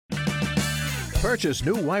Purchase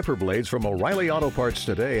new wiper blades from O'Reilly Auto Parts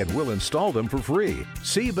today and we'll install them for free.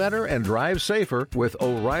 See better and drive safer with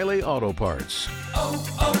O'Reilly Auto Parts.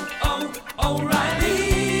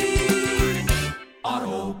 O'Reilly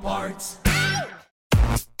Auto Parts.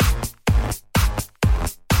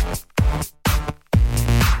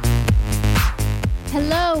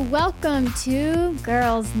 Hello, welcome to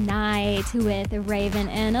Girls Night with Raven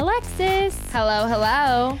and Alexis. Hello,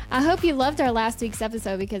 hello. I hope you loved our last week's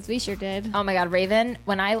episode because we sure did. Oh my God, Raven,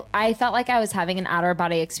 when I felt like I was having an outer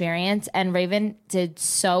body experience, and Raven did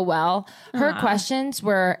so well. Her questions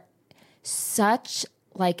were such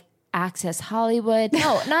like Access Hollywood.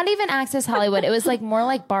 No, not even Access Hollywood. It was like more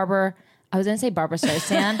like Barbara. I was going to say Barbara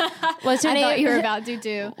Streisand. What's her I name? thought you were about to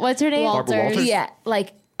do. What's her name? Walters. Yeah,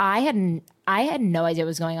 like I had no idea what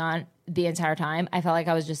was going on the entire time. I felt like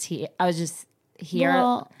I was just here.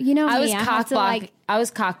 Well, you know me, I was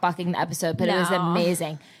cockblocking the episode, but it was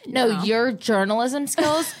amazing. No, your journalism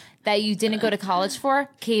skills that you didn't go to college for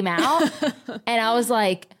came out, and I was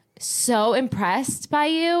like so impressed by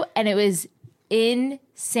you, and it was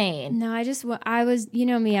insane. No, I was, you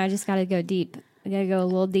know me, I just got to go deep. I got to go a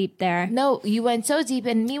little deep there. No, you went so deep,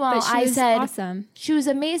 and meanwhile, But she was awesome. She was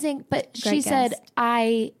amazing, but Great she said, guest.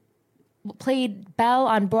 I played Belle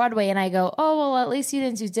on Broadway, and I go, oh, well, at least you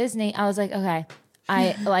didn't do Disney. I was like, okay.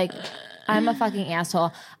 I'm a fucking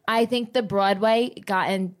asshole. I think the Broadway got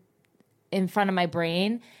in front of my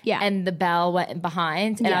brain, and the Belle went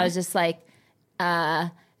behind, and I was just like,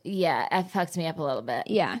 yeah, it fucked me up a little bit.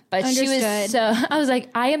 Yeah, but understood. she was so. I was like,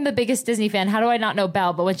 I am the biggest Disney fan. How do I not know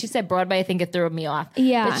Belle? But when she said Broadway, I think it threw me off.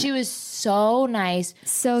 Yeah, but she was so nice,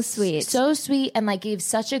 so sweet, and like gave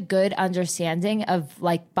such a good understanding of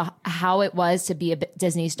like how it was to be a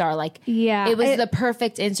Disney star. Like, it was the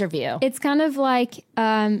perfect interview. It's kind of like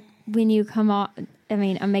when you come off. I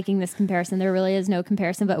mean, I'm making this comparison. There really is no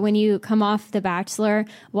comparison. But when you come off The Bachelor,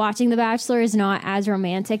 watching The Bachelor is not as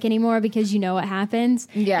romantic anymore because you know what happens.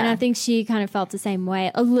 Yeah. And I think she kind of felt the same way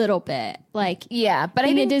a little bit. Like, but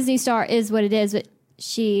being a Disney star is what it is. But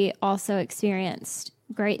she also experienced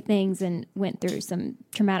great things and went through some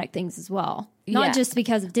traumatic things as well. Not just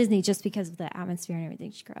because of Disney, just because of the atmosphere and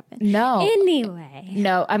everything she grew up in. No. Anyway.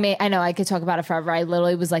 No, I mean, I know I could talk about it forever. I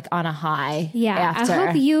literally was like on a high. Yeah. After. I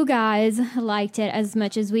hope you guys liked it as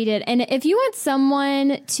much as we did. And if you want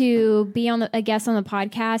someone to be on a guest on the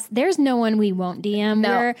podcast, there's no one we won't DM.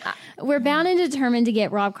 No. We're bound and determined to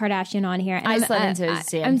get Rob Kardashian on here. And I slid into his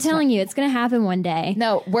DMs. I'm telling you, it's going to happen one day.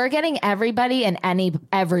 No, we're getting everybody and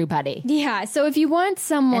everybody. Yeah. So if you want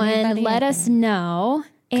someone, let us know.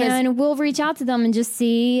 And we'll reach out to them and just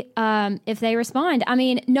see if they respond. I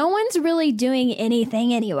mean, no one's really doing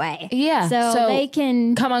anything anyway. Yeah. So they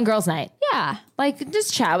can come on girls' night. Yeah. Like,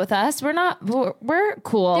 just chat with us. We're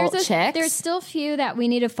cool chicks. There's still a few that we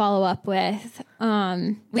need to follow up with. We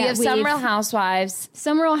have some Real Housewives.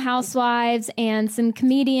 Some Real Housewives and some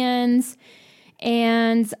comedians.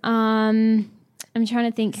 And I'm trying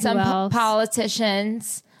to think who else.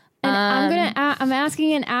 Politicians. And I'm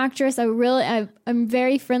asking an actress. I'm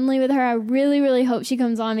very friendly with her. I really, really hope she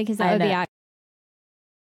comes on because that would be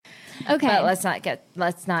okay. But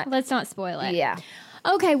let's not spoil it. Yeah.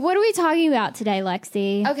 Okay, what are we talking about today,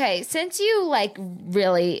 Lexi? Okay, since you like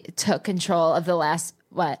really took control of the last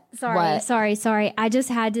Sorry. I just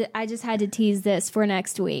had to tease this for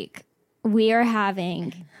next week. We are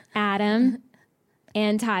having Adam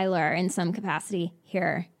and Tyler in some capacity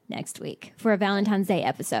here next week for a Valentine's Day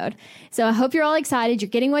episode. So I hope you're all excited. You're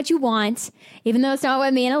getting what you want, even though it's not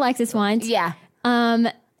what me and Alexis want. Yeah.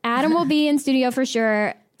 Adam will be in studio for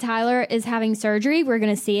sure. Tyler is having surgery. We're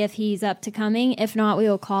going to see if he's up to coming. If not, we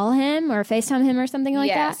will call him or FaceTime him or something like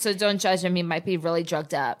that. Yeah, so don't judge him. He might be really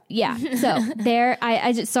drugged up. Yeah. So there,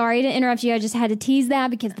 I just, sorry to interrupt you. I just had to tease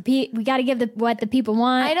that because we got to give what the people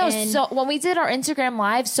want. I know. So when we did our Instagram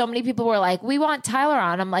live, so many people were like, we want Tyler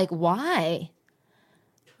on. I'm like, why?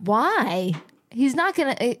 He's not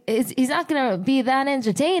gonna be that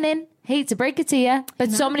entertaining. Hate to break it to you, but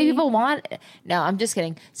so many people want. No, I'm just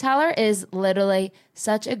kidding. Tyler is literally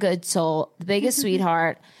such a good soul, the biggest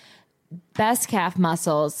sweetheart, best calf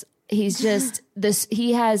muscles. He's just this.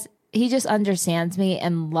 He just understands me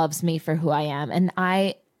and loves me for who I am, and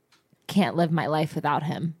I can't live my life without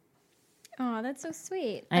him. Oh, that's so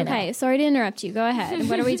sweet. I okay, know. Sorry to interrupt you. Go ahead.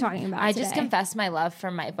 What are we talking about I today? just confessed my love for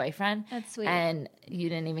my boyfriend. That's sweet. And you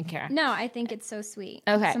didn't even care. No, I think it's so sweet.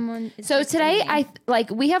 Okay. So today,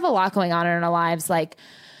 we have a lot going on in our lives. Like,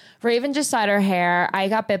 Raven just dyed her hair. I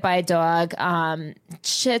got bit by a dog.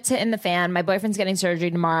 Shit's hitting the fan. My boyfriend's getting surgery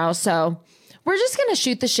tomorrow. So we're just going to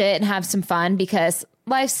shoot the shit and have some fun because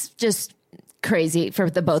life's just crazy for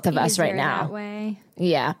the both of us right now. That way.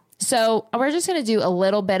 Yeah. So we're just going to do a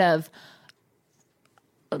little bit of,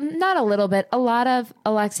 not a little bit, a lot of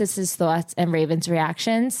Alexis's thoughts and Raven's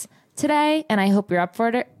reactions today. And I hope you're up for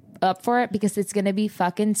it because it's going to be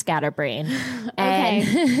fucking scatterbrain.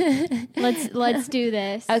 Okay. let's do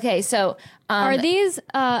this. Okay. So, are these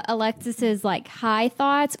Alexis's like high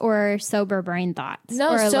thoughts or sober brain thoughts? no,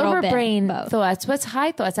 Or a little sober bit brain both? thoughts. What's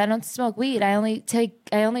high thoughts? I don't smoke weed. I only took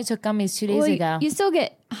gummies 2 days Well, ago. you still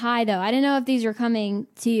get high though. I didn't know if these were coming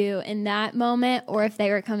to you in that moment or if they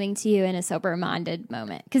were coming to you in a sober minded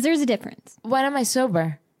moment. Because there's a difference. When am I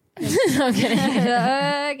sober? No, I'm kidding.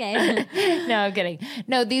 Okay. No, I'm kidding.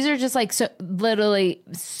 No, these are just like literally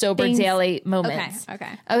sober Things- daily moments.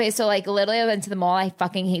 Okay. So like literally I went to the mall. I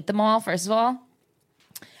fucking hate the mall, first of all.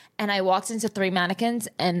 And I walked into 3 mannequins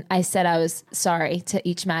and I said I was sorry to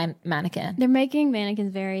each mannequin. They're making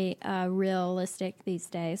mannequins very realistic these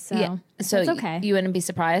days. So, Yeah. So it's okay. you wouldn't be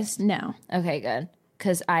surprised? No. Okay, good.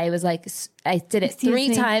 Because I was like, I did it Excuse 3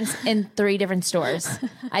 me. times in 3 different stores.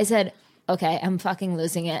 I said, okay, I'm fucking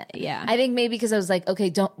losing it. Yeah. I think maybe because I was like,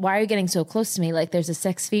 okay, why are you getting so close to me? Like there's a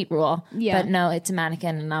 6 feet rule. Yeah. But no, it's a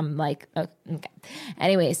mannequin and I'm like, okay.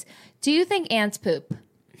 Anyways, do you think ants poop?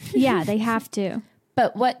 Yeah, they have to.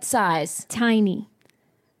 But what size? Tiny.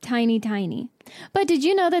 Tiny. But did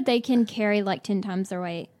you know that they can carry like 10 times their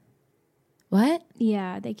weight? What?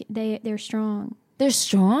 Yeah, they're strong. They're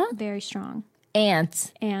strong? Very strong.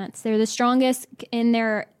 Ants. Ants. They're the strongest in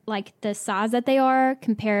their, like, the size that they are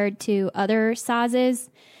compared to other sizes.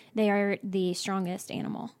 They are the strongest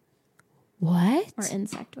animal What? or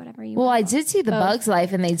insect, whatever you Well, want. I did see the Bugs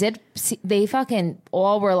Life and they fucking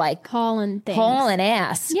all were like Hauling things. hauling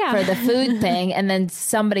ass Yeah. for the food thing. And then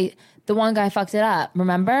the one guy fucked it up.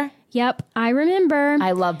 Remember? Yep, I remember.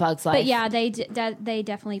 I love Bugs Life. But yeah, they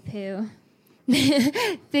definitely poo.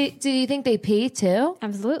 Do you think they pee too?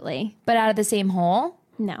 Absolutely. But out of the same hole?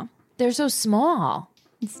 No, They're so small.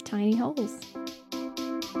 it's tiny holes.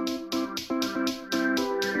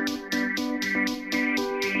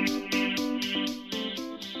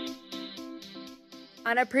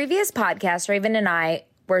 On a previous podcast, Raven and I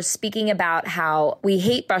were speaking about how we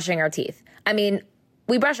hate brushing our teeth. I mean,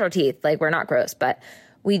 we brush our teeth, like we're not gross, but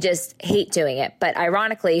we just hate doing it. But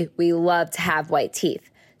ironically, we love to have white teeth.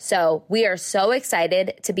 So we are so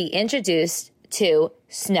excited to be introduced to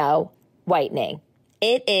Snow Whitening.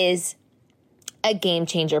 It is a game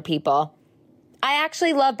changer, people. I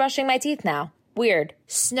actually love brushing my teeth now. Weird.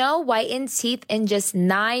 Snow whitens teeth in just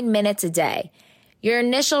 9 minutes a day. Your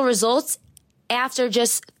initial results after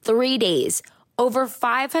just 3 days. Over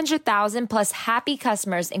 500,000 plus happy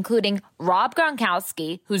customers, including Rob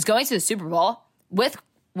Gronkowski, who's going to the Super Bowl with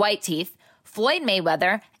white teeth, Floyd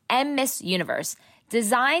Mayweather, and Miss Universe.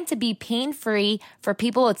 Designed to be pain-free for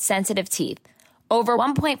people with sensitive teeth. Over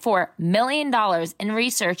 $1.4 million in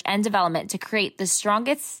research and development to create the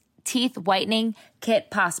strongest teeth whitening kit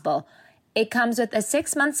possible. It comes with a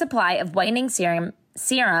 6-month supply of whitening serum,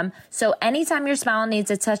 so anytime your smile needs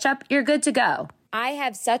a touch-up, you're good to go. I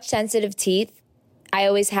have such sensitive teeth. I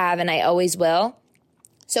always have and I always will.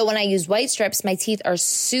 So when I use white strips, my teeth are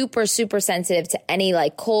super, super sensitive to any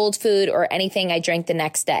like cold food or anything I drink the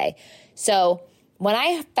next day. So when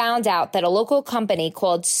I found out that a local company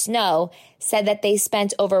called Snow said that they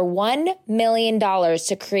spent over $1 million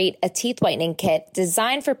to create a teeth whitening kit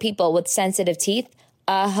designed for people with sensitive teeth,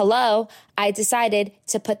 I decided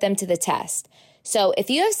to put them to the test. So if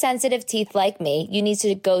you have sensitive teeth like me, you need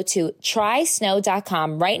to go to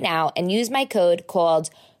trysnow.com right now and use my code called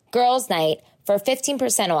Girls Night for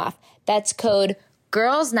 15% off. That's code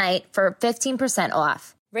Girls Night for 15%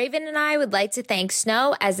 off. Raven and I would like to thank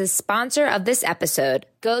Snow as a sponsor of this episode.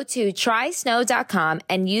 Go to trysnow.com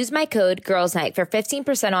and use my code Girls Night for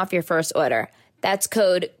 15% off your first order. That's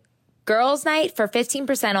code Girls Night for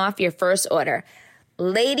 15% off your first order.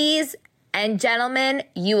 Ladies and gentlemen,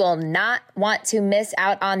 you will not want to miss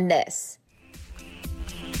out on this.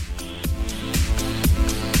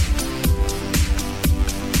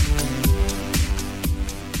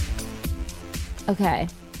 Okay,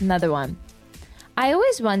 another one. I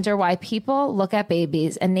always wonder why people look at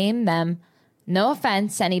babies and name them, no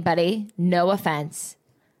offense, anybody, no offense,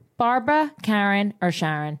 Barbara, Karen, or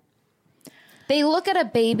Sharon. They look at a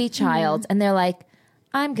baby child and they're like,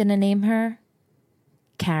 I'm going to name her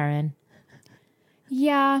Karen.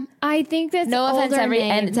 Yeah, I think that's No offense older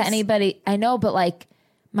names. to anybody. I know, but like,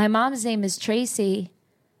 my mom's name is Tracy.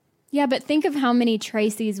 Yeah, but think of how many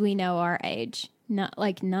Tracys we know our age. Not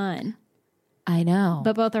like none. I know.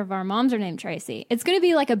 But both of our moms are named Tracy. It's going to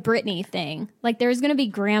be like a Brittany thing. Like there's going to be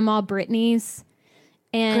Grandma Brittany's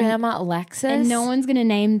And Grandma Alexis. And no one's going to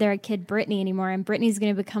name their kid Brittany anymore. And Brittany's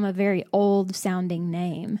going to become a very old sounding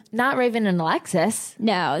name. Not Raven and Alexis.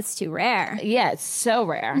 No, it's too rare. Yeah, it's so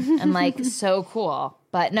rare and like so cool.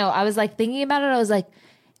 But no, I was like thinking about it. I was like,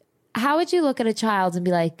 how would you look at a child and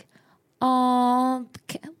be like, oh,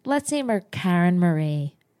 let's name her Karen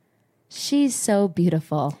Marie. She's so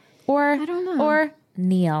beautiful. Or I don't know. Or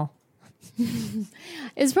Neil.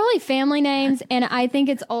 It's probably family names. And I think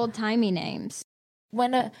it's old timey names.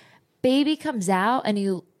 When a baby comes out and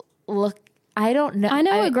you look, I don't know. I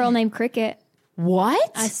know a girl named Cricket.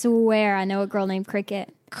 What? I swear I know a girl named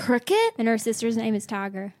Cricket. Cricket? And her sister's name is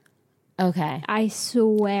Tiger. Okay. I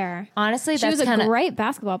swear. Honestly, She that's was a kind of great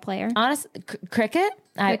basketball player. honest. Cricket?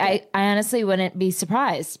 I honestly wouldn't be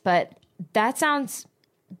surprised, but that sounds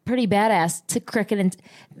pretty badass to Cricket and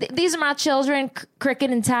these are my children,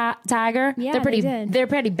 Cricket and Tiger. Yeah, they're pretty. they did. They're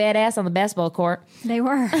pretty badass on the basketball court. They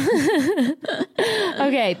were.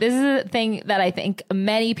 Okay, this is a thing that I think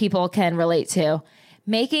many people can relate to.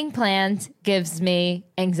 Making plans gives me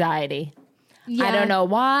anxiety. Yeah. I don't know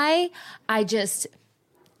why. I just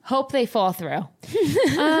hope they fall through.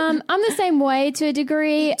 I'm the same way to a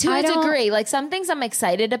degree. To a degree. Like some things I'm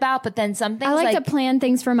excited about, but then some things I like to plan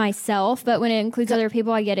things for myself, but when it includes other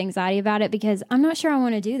people, I get anxiety about it because I'm not sure I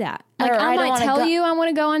want to do that. Like Or I I don't might wanna tell go- you I want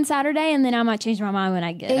to go on Saturday, and then I might change my mind when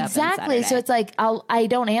I get up on Exactly. So Saturday. it's like I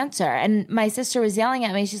don't answer. And my sister was yelling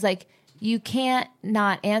at me. She's like, you can't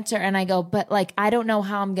not answer. And I go, but like I don't know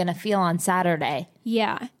how I'm gonna feel on Saturday.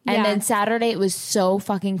 yeah. And then Saturday it was so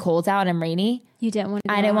fucking cold out and rainy. you didn't want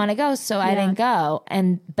to. I didn't want to go, so I didn't go.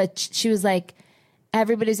 But she was like,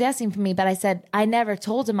 everybody's asking for me, but I said I never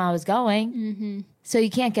told him I was going. Mm-hmm. So you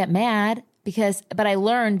can't get mad but I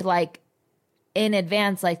learned like in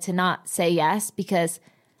advance, like to not say yes because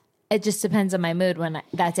it just depends on my mood when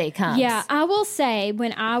that day comes. Yeah, I will say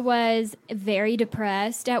when I was very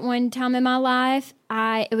depressed at one time in my life,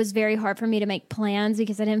 it was very hard for me to make plans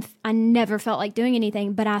because I never felt like doing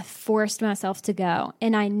anything, but I forced myself to go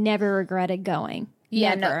and I never regretted going.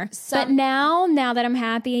 Yeah, Never. no, but now that I'm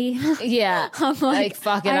happy, Yeah. I'm like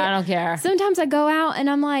fuck it, I don't care. Sometimes I go out and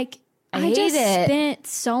I'm like, I hate just it. spent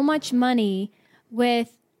so much money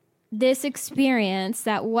with this experience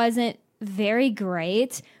that wasn't very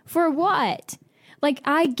great for what? Like,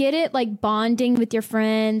 I get it, like bonding with your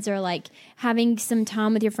friends or like having some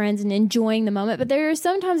time with your friends and enjoying the moment. But there are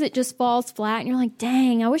sometimes it just falls flat and you're like,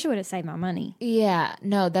 dang, I wish I would have saved my money. Yeah,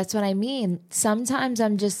 no, that's what I mean. Sometimes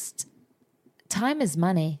I'm just, time is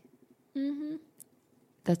money. Mm-hmm.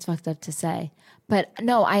 That's fucked up to say. But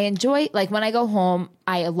no, I enjoy, like when I go home,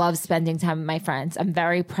 I love spending time with my friends. I'm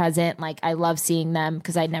very present. Like I love seeing them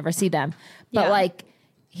because I never see them. But Yeah. like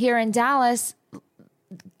here in Dallas,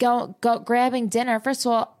 go grabbing dinner. First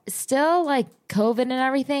of all, still like COVID and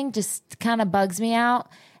everything just kind of bugs me out.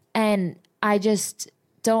 And I just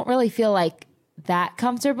don't really feel like that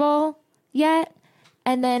comfortable yet.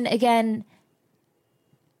 And then again,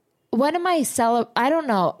 what am I I don't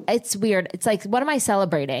know. It's weird. It's like, what am I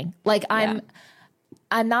celebrating? Like I'm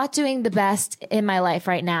not doing the best in my life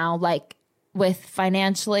right now, like with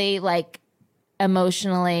financially, like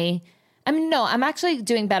emotionally. I mean, no, I'm actually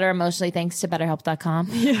doing better emotionally thanks to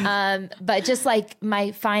BetterHelp.com. But just like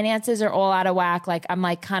my finances are all out of whack. Like I'm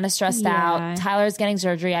like kind of stressed out. Tyler's getting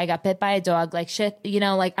surgery. I got bit by a dog. Like shit,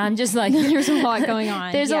 like I'm just like There's a lot going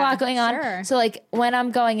on. there's a Yeah, lot going on. sure. So like when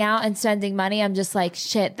I'm going out and spending money, I'm just like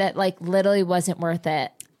shit that like literally wasn't worth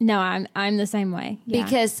it No, I'm the same way. Yeah.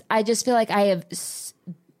 because I just feel like I have.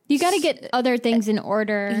 You got to get other things in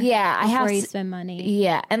order. Yeah, I have before you to- spend money.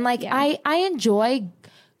 Yeah. And like, Yeah. I enjoy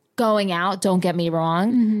going out. Don't get me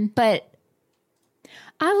wrong. But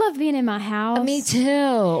I love being in my house. me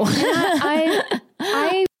too.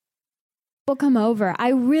 I will come over. I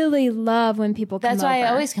really love when people come That's over. why I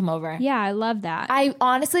always come over. Yeah, I love that. I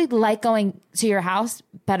honestly like going to your house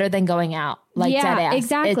better than going out. Like Yeah, dead ass.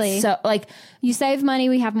 exactly. It's so like, You save money,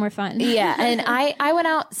 we have more fun. yeah. And I went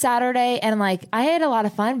out Saturday and like, I had a lot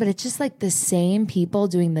of fun, but it's just like the same people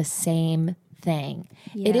doing the same thing.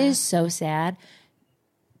 It Yeah. is so sad.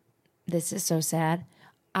 This is so sad.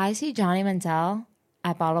 I see Johnny Manziel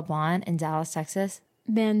at Bottle Blonde in Dallas, Texas.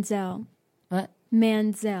 Manziel. What?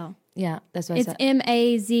 Manziel. Yeah, that's what I It's said.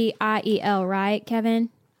 Maziel, right, Kevin?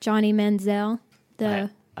 Johnny Manziel.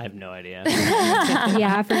 I have no idea.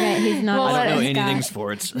 Yeah, I forget. He's not. I don't know this guy. anything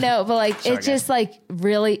sports. No, but like Sorry, it's just like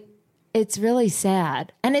really, it's really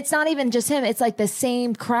sad. And it's not even just him. It's like the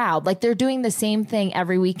same crowd. Like they're doing the same thing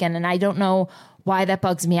every weekend. And I don't know why that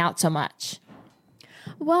bugs me out so much.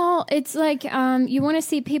 Well, it's like you want to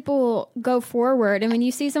see people go forward. And when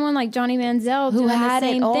you see someone like Johnny Manziel doing the had it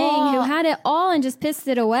same thing, all. who had it all and just pissed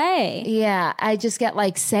it away. Yeah, I just get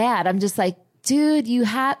like sad. I'm just like, dude, you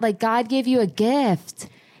had like God gave you a gift.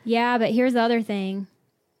 Yeah, but here's the other thing.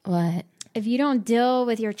 What? If you don't deal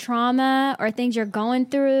with your trauma or things you're going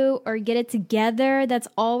through or get it together, that's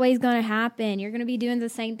always going to happen. You're going to be doing the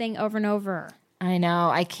same thing over and over. I know,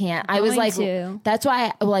 I can't. I was Going like, to. that's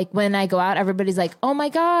why, like, when I go out, everybody's like, oh my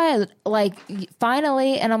God, like,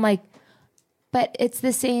 finally. And I'm like, but it's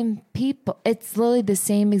the same people. It's literally the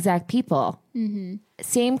same exact people. Mm-hmm.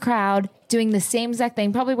 Same crowd, doing the same exact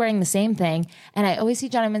thing, probably wearing the same thing. And I always see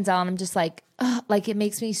Johnny Manziel, and I'm just like, ugh, like, it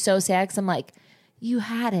makes me so sad because I'm like, you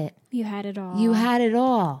had it. You had it all. You had it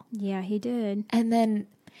all. Yeah, he did. And then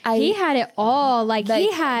He had it all. Like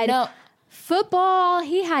he had no, football.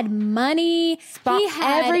 He had money. He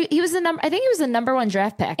had he was the number. I think he was the number 1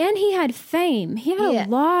 draft pick. and he had fame. He had Yeah. a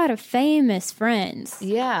lot of famous friends.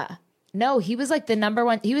 Yeah. No, he was like the number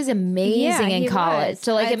 1. He was amazing Yeah, in he college. was.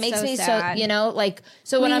 So like it That's makes so me sad. so, like,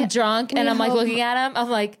 so when We- I'm drunk and we I'm like hope- looking at him, I'm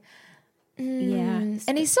like, Yeah.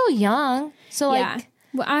 and he's so young. So like Yeah.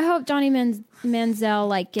 Well, I hope Johnny Manziel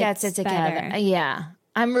like gets gets it together. better. Yeah.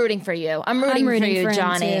 I'm rooting for you. I'm rooting, I'm rooting for you, him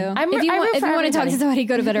Johnny. too. I'm if you I root want, if for you want to talk to everybody. somebody,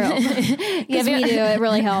 go to BetterHelp. Yes, but- we do. It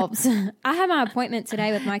really helps. I have my appointment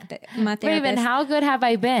today with my therapist. Raven, how good have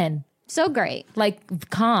I been? So great. Like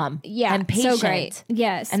calm, Yeah, and patient. so great.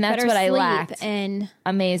 Yes, And that's better what I sleep lacked. And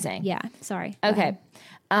Amazing. yeah, sorry. Go Okay.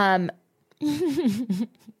 ahead.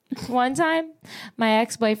 One time, my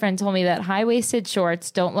ex-boyfriend told me that high-waisted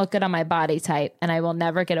shorts don't look good on my body type, and I will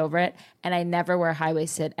never get over it, and I never wear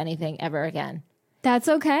high-waisted anything ever again. That's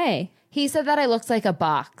okay. He said that I looked like a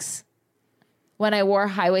box when I wore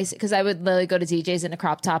high-waisted, because I would literally go to DJs in a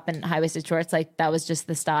crop top and high-waisted shorts, like that was just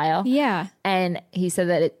the style. Yeah. And he said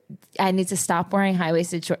that I need to stop wearing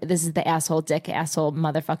high-waisted shorts. This is the asshole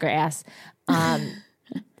motherfucker ass.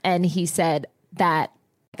 And he said that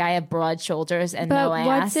I have broad shoulders and But no ass.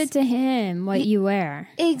 what's it to him what you wear?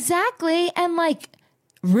 Exactly. And like,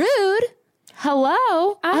 rude.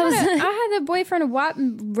 Hello. I had a boyfriend wipe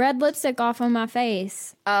red lipstick off on my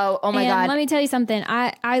face. Oh my and God. let me tell you something.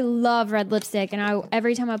 I love red lipstick, and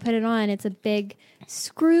every time I put it on, it's a big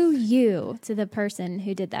screw you to the person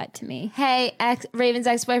who did that to me. Hey, Raven's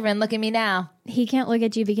ex-boyfriend, look at me now. He can't look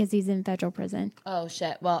at you because he's in federal prison. Oh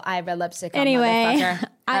shit. Well, I have red lipstick on, Anyway,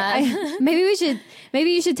 motherfucker.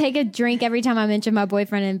 maybe you should take a drink every time I mention my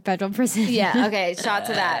boyfriend in federal prison. Yeah, okay. Shout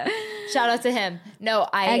to that. Shout out to him. No,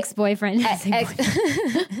 Ex-boyfriend.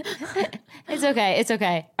 It's okay. It's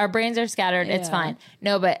okay. Our brains are scattered. It's fine.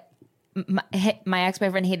 No, but my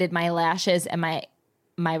ex-boyfriend hated my lashes and my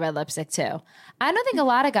red lipstick too. I don't think a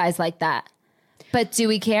lot of guys like that. But do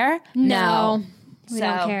we care? No. We So-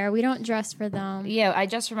 don't care. We don't dress for them. Yeah, I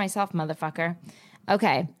dress for myself, motherfucker.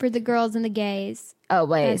 Okay. For the girls and the gays. Oh,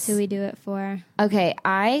 wait. That's who we do it for. Okay,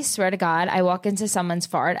 I swear to God, I walk into someone's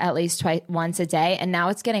fart at least once a day, and now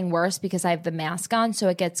it's getting worse because I have the mask on, so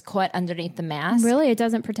it gets caught underneath the mask. Really? It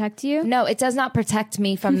doesn't protect you? No, it does not protect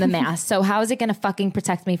me from the mask. So how is it going to fucking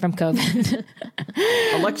protect me from COVID?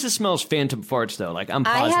 Alexa smells phantom farts though. Like I'm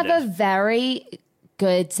I positive. have a very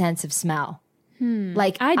good sense of smell.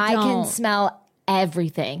 Like I I can don't. smell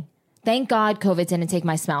everything. Thank God COVID didn't take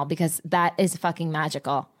my smell because that is fucking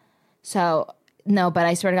magical. So no, but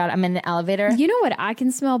I swear to God, I'm in the elevator. You know what I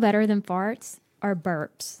can smell better than farts? Are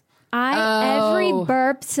burps. Every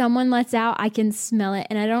burp someone lets out, I can smell it.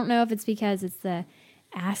 And I don't know if it's because it's the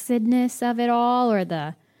acidness of it all or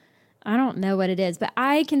I don't know what it is, but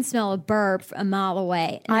I can smell a burp a mile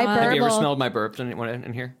away. I Now, burp- Have you ever well, smelled my burps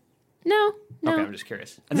in here? No. Okay, I'm just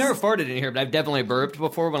curious. I've never farted in here, but I've definitely burped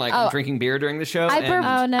before when I'm drinking beer during the show. I and- burped.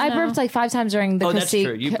 Oh, no, I no. burped like 5 times during the Oh, that's Christie-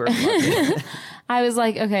 true. You burped. a lot. I was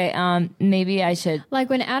like, okay, maybe I should. Like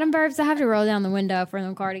when Adam burps, I have to roll down the window for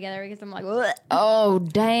the car together because I'm like, "Ugh." Oh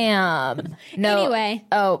damn! No. Anyway.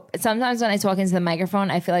 Oh, sometimes when I talk into the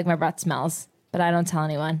microphone, I feel like my breath smells, but I don't tell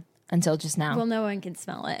anyone until just now. Well, no one can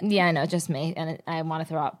smell it. Yeah, I know, just me, and I want to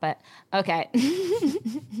throw up, but okay.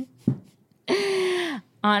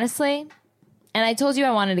 Honestly, and I told you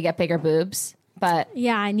I wanted to get bigger boobs, but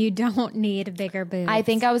Yeah, and you don't need bigger boobs. I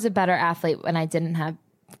think I was a better athlete when I didn't have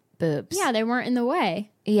boobs. Yeah, they weren't in the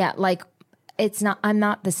way. Yeah, like I'm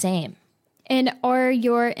not the same. And are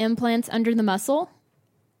your implants under the muscle?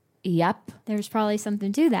 Yep. There's probably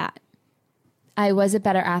something to that. I was a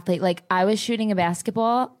better athlete. Like I was shooting a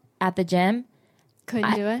basketball at the gym.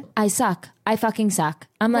 Couldn't do it. I suck. I fucking suck.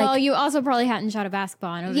 I'm Well, like, you also probably hadn't shot a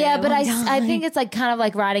basketball in a yeah, very but long time. I think it's like kind of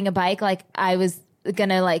like riding a bike. Like I was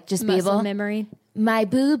gonna like just be muscle able. memory. my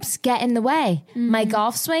boobs get in the way. My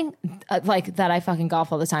golf swing, like that I fucking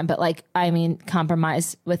golf all the time, but like, I mean,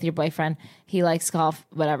 compromise with your boyfriend. He likes golf,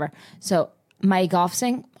 whatever. So my golf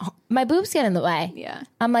swing, my boobs get in the way. Yeah.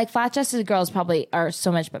 I'm like, flat-chested girls probably are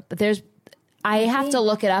so much, but I have to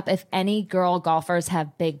look it up if any girl golfers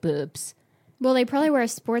have big boobs. Well, they probably wear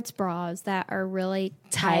sports bras that are really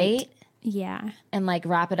tight. Yeah. And like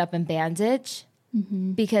wrap it up in bandage.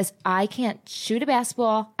 Because I can't shoot a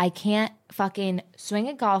basketball. I can't fucking swing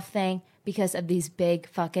a golf thing because of these big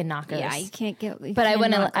fucking knockers. Yeah, you can't get. But I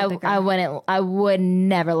would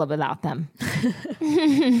never live without them.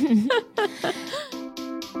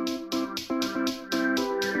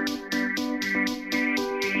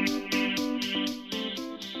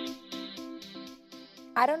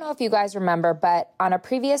 I don't know if you guys remember, but on a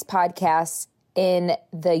previous podcast in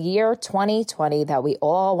the year 2020 that we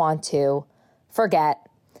all want to forget,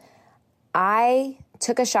 I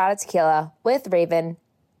took a shot of tequila with Raven,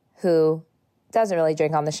 who doesn't really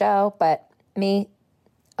drink on the show, but me,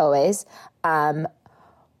 always.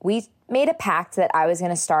 We made a pact that I was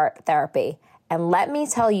going to start therapy. And let me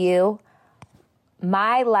tell you,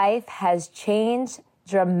 my life has changed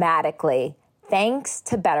dramatically thanks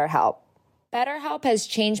to BetterHelp. BetterHelp has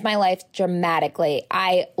changed my life dramatically.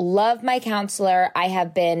 I love my counselor. I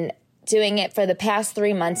have been doing it for the past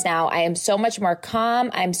 3 months now. I am so much more calm.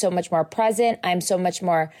 I'm so much more present. I'm so much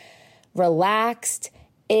more relaxed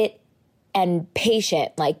and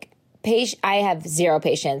patient. I have zero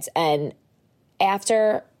patience. And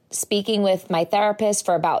after speaking with my therapist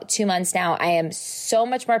for about 2 months now, I am so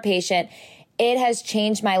much more patient. It has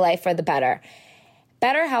changed my life for the better.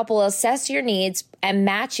 BetterHelp will assess your needs and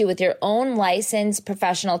match you with your own licensed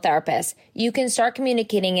professional therapist. You can start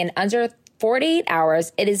communicating in under 48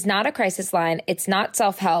 hours. It is not a crisis line. It's not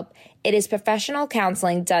self-help. It is professional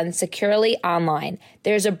counseling done securely online.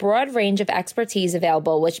 There's a broad range of expertise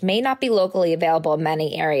available, which may not be locally available in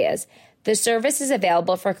many areas. The service is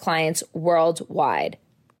available for clients worldwide.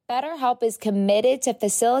 BetterHelp is committed to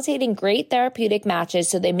facilitating great therapeutic matches,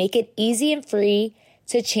 so they make it easy and free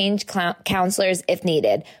to change counselors if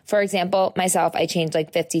needed. For example, myself, I changed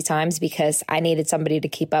like 50 times because I needed somebody to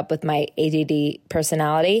keep up with my ADD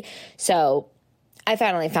personality. So I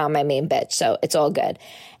finally found my main bitch, so it's all good.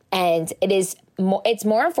 And it's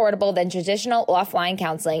more affordable than traditional offline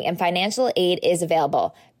counseling, and financial aid is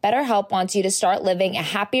available. BetterHelp wants you to start living a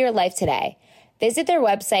happier life today. Visit their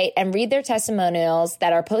website and read their testimonials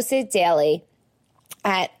that are posted daily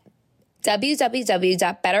at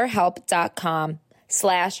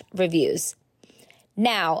www.betterhelp.com/reviews.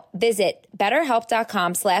 Now visit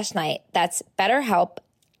betterhelp.com/night. That's BetterHelp,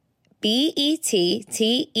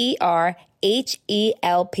 BetterHelp,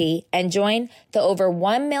 and join the over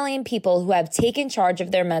 1 million people who have taken charge of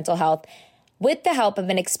their mental health with the help of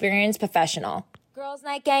an experienced professional. Girls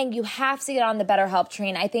Night Gang, you have to get on the BetterHelp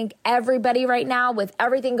train. I think everybody right now, with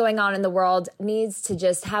everything going on in the world, needs to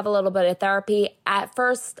just have a little bit of therapy. At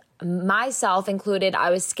first, myself included,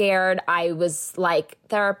 I was scared. I was like,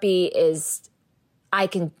 therapy is, I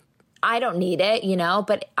don't need it,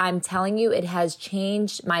 but I'm telling you, it has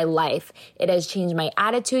changed my life. It has changed my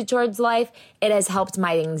attitude towards life. It has helped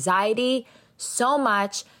my anxiety so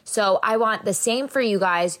much. So I want the same for you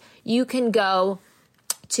guys. You can go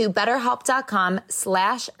to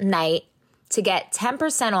betterhelp.com/night to get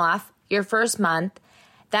 10% off your first month.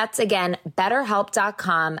 That's again,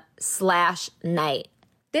 betterhelp.com/night.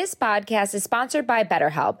 This podcast is sponsored by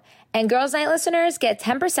BetterHelp, and Girls Night listeners get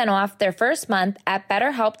 10% off their first month at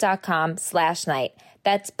betterhelp.com/night.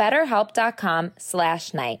 That's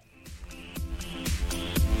betterhelp.com/night.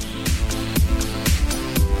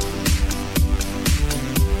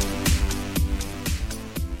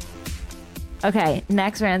 Okay,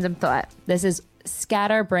 next random thought. This is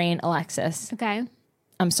Scatterbrain Alexis. Okay.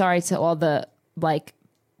 I'm sorry to all the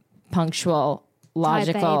punctual,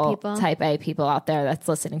 logical type A people out there that's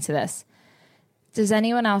listening to this. Does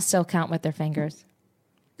anyone else still count with their fingers?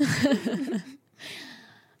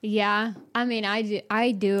 Yeah. I mean, I do.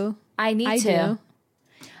 I do. I need to.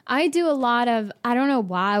 I do a lot of, I don't know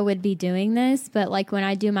why I would be doing this, but when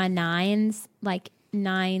I do my nines,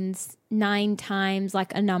 9 times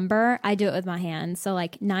a number, I do it with my hands. So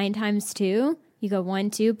 9 times 2, you go 1,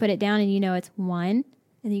 2, put it down, and it's 1, and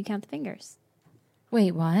then you count the fingers.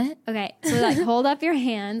 Wait, what? Okay, so hold up your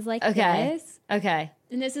hands this. Okay.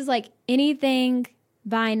 And this is anything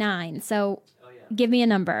by 9. So give me a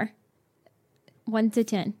number. 1 to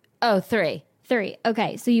 10. Oh, 3. 3.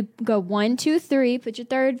 Okay, so you go 1, 2, 3, put your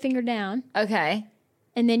third finger down. Okay.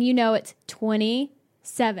 And then it's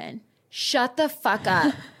 27. Shut the fuck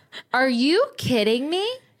up. Are you kidding me?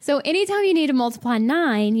 So anytime you need to multiply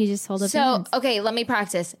 9, you just hold up your So, hands. okay, let me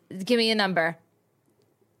practice. Give me a number.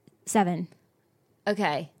 7.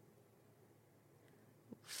 Okay.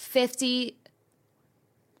 50.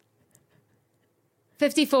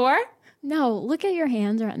 54? No, look at your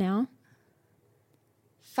hands right now.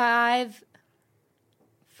 5,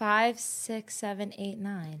 6, 7, 8,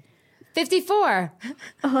 9. 54.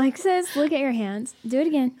 Alexis, look at your hands. Do it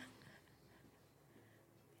again.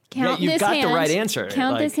 Count you've this got hand. the right answer.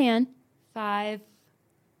 Count Like- this hand. 5,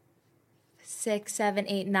 6, 7,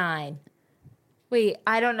 8, 9. Wait,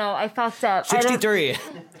 I don't know. I fucked up. 63.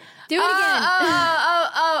 Do it again.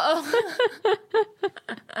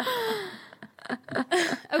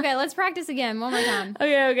 Okay, let's practice again. One more time.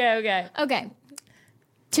 Okay. Okay.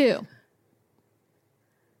 2.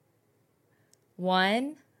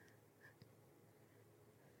 1.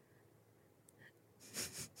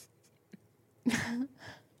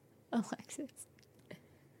 Alexis.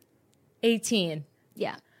 18.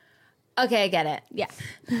 Yeah. Okay, I get it. Yeah.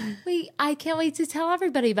 Wait, I can't wait to tell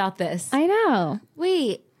everybody about this. I know.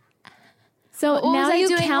 Wait. So What was now I you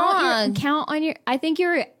doing wrong? count on your. I think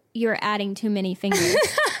you're adding too many fingers.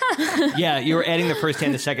 Yeah, you were adding the first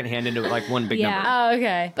hand, the second hand into like one big Yeah. number. Oh,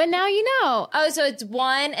 okay. But now you know. Oh, so it's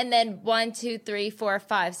 1 and then 1, 2, 3, 4,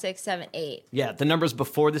 5, 6, 7, 8. Yeah, the numbers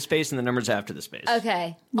before the space and the numbers after the space.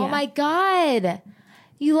 Okay. Yeah. Oh my God.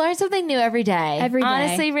 You learn something new every day. Every day.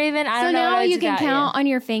 Honestly, Raven, I So don't know now what you it's can about count on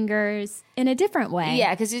your fingers in a different way.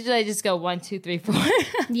 Yeah, because usually I just go 1, 2, 3, 4.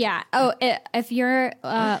 Yeah. Oh, if you're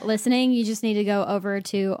listening, you just need to go over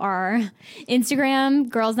to our Instagram,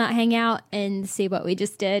 Girls Not Hangout, and see what we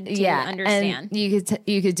just did to understand. And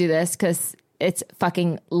you could do this because it's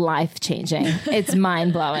fucking life changing. It's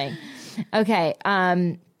mind blowing. Okay.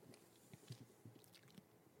 I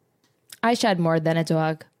shed more than a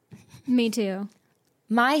dog. Me too.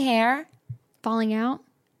 My hair, Falling out.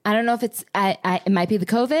 I don't know if it's, it might be the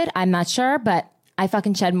COVID. I'm not sure, but I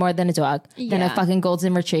fucking shed more than a dog, than a Yeah. fucking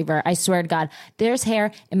golden retriever. I swear to God. There's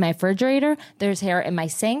hair in my refrigerator. There's hair in my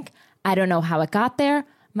sink. I don't know how it got there.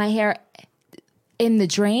 My hair in the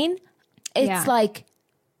drain. It's Yeah. like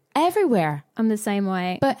everywhere. I'm the same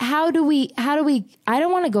way. But how do we, I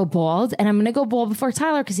don't want to go bald, and I'm going to go bald before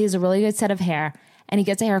Tyler because he has a really good set of hair and he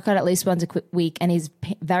gets a haircut at least once a week and he's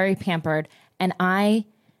very pampered. And I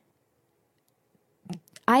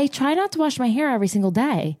try not to wash my hair every single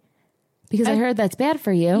day because I heard that's bad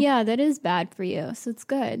for you. Yeah, that is bad for you. So it's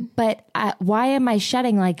good. But why am I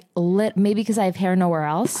shedding like maybe because I have hair nowhere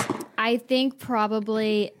else? I think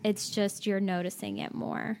probably it's just you're noticing it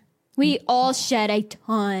more. We all shed a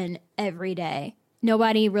ton every day.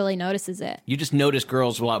 Nobody really notices it. You just notice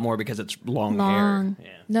girls a lot more because it's long Long. hair.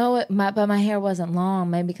 Yeah. No, but my hair wasn't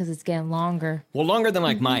long. Maybe because it's getting longer. Well, longer than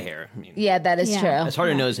like my hair. I mean, Yeah, that is Yeah. true. it's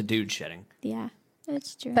hard to know as a dude shedding. Yeah,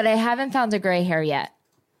 that's true. But I haven't found a gray hair yet.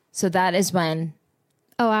 So that is when.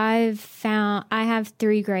 Oh, I have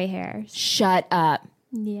 3 gray hairs. Shut up.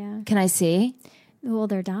 Yeah. Can I see? Well,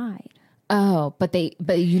 they're dyed. Oh, but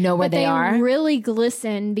you know where But they are? really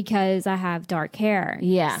glisten because I have dark hair.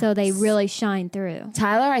 Yeah. So they really shine through.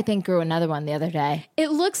 Tyler, I think, grew another one the other day.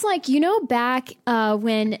 It looks like, back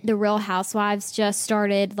when the Real Housewives just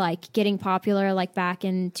started like getting popular, like back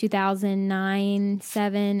in 2009,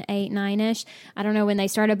 7, 8, 9-ish. I don't know when they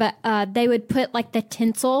started, but they would put like the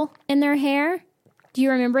tinsel in their hair. Do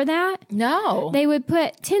you remember that? No. They would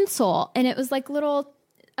put tinsel and it was like little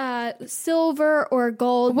silver or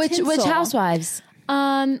gold Which tinsel. housewives?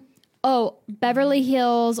 Beverly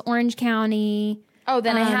Hills, Orange County. Oh,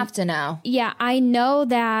 then I have to know. Yeah, I know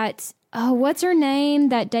that. Oh, what's her name?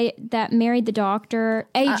 That married the doctor,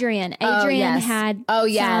 Adrian. Adrian yes. had. Oh,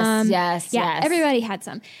 yes, some. yes, Yeah, yes. everybody had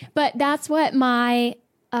some, but that's what my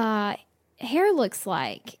hair looks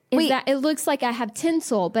like. Wait. That it looks like I have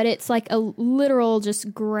tinsel, but it's like a literal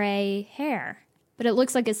just gray hair. But it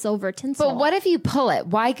looks like a silver tinsel. But what if you pull it?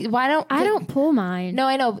 Why don't I don't pull mine. No,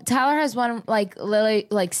 I know. Tyler has one like literally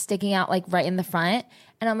like sticking out like right in the front.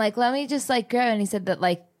 And I'm like, let me just like grow. And he said that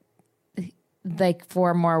like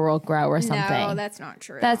 4 more will grow or something. No, that's not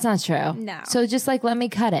true. That's not true. No. So just like let me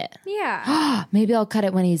cut it. Yeah. Maybe I'll cut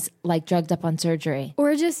it when he's like drugged up on surgery.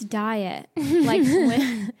 Or just dye it. Like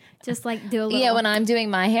just like do a little. Yeah, when I'm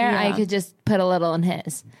doing my hair, I Yeah. could just put a little in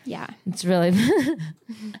his. Yeah. It's really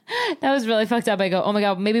that was really fucked up. I go, oh my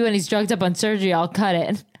God, maybe when he's drugged up on surgery, I'll cut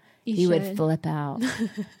it. He would should. flip out.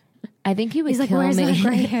 I think he would He's like, kill where's me. my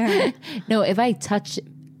gray hair? No, if I touch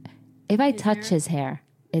his hair,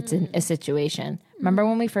 it's a situation. Remember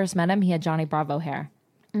when we first met him? He had Johnny Bravo hair.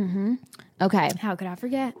 Mm-hmm. Okay. How could I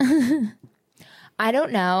forget? I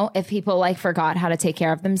don't know if people like forgot how to take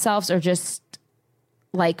care of themselves or just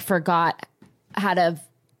like forgot how to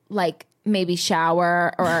like maybe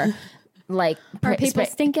shower or like Are people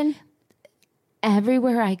stinking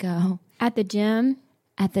everywhere I go at the gym?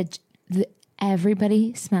 at the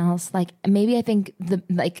everybody smells like, maybe I think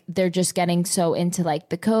they're just getting so into like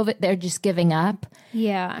the COVID, they're just giving up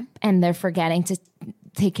Yeah. and they're forgetting to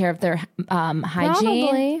take care of their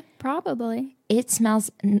hygiene. Probably. It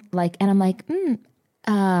smells like, and I'm like,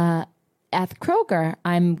 at Kroger,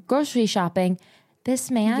 I'm grocery shopping.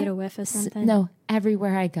 This man, Get a whiff of something. no,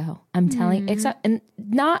 everywhere I go, I'm telling, except, and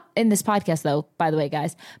not in this podcast though, by the way,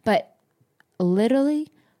 guys, but literally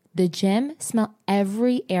the gym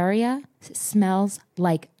every area smells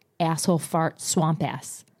like asshole fart swamp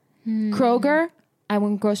ass. Kroger, I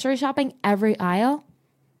went grocery shopping, every aisle,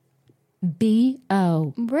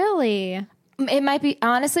 B.O. Really? It might be,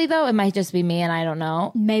 honestly though, it might just be me and I don't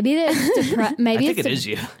know. Maybe it's maybe I think it is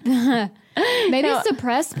you. Maybe it's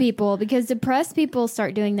depressed people, because depressed people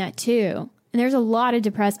start doing that too. And there's a lot of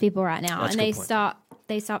depressed people right now, That's and a they good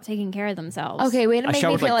point. stop taking care of themselves. Okay, way to I make me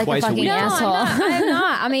showered, feel like, like a twice a fucking week. No, asshole. I'm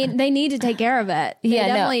not. I mean, they need to take care of it. They Yeah, no.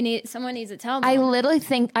 definitely need. Someone needs to tell them. I literally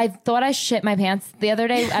think I thought I shit my pants the other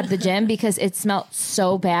day at the gym because it smelled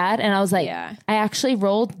so bad, and I was like, Yeah. I actually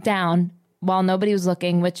rolled down while nobody was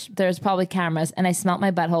looking, which there's probably cameras, and I smelled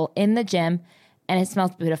my butthole in the gym, and it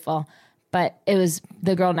smelled beautiful. But it was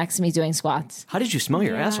the girl next to me doing squats. How did you smell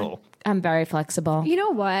your Yeah. asshole? I'm very flexible. You know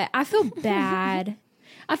what? I feel bad.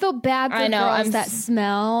 I feel bad for I know, girls I'm that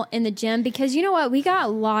smell in the gym, because you know what? We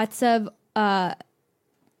got lots of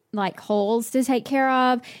like holes to take care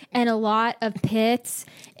of, and a lot of pits,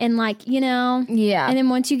 and like, you know, Yeah. And then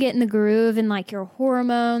once you get in the groove and like your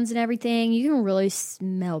hormones and everything, you can really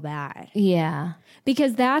smell bad, Yeah.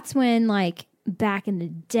 because that's when, like, back in the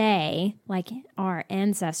day, like our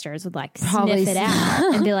ancestors would like Probably sniff it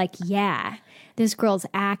out and be like, yeah, this girl's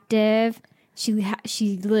active.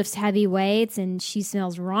 She lifts heavy weights and she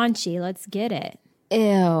smells raunchy. Let's get it.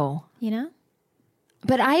 Ew. You know?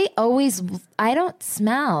 But I don't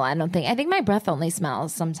smell, I don't think. I think my breath only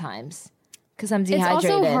smells sometimes because I'm It's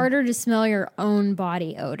dehydrated. also harder to smell your own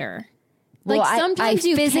body odor. Well, Like sometimes I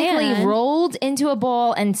you physically can. rolled into a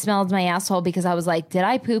bowl and smelled my asshole because I was like, did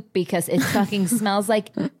I poop? Because it fucking smells like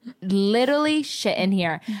literally shit in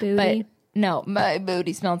here. Booty. But no, my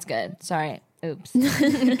booty smells good. Sorry. Oops.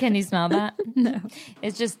 Can you smell that? No.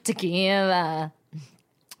 It's just tequila.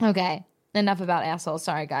 Okay. Enough about assholes.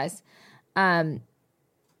 Sorry, guys.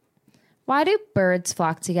 Why do birds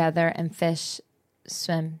flock together and fish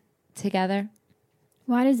swim together?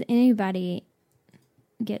 Why does anybody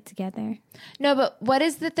get together? No, but what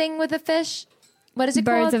is the thing with a fish? What is it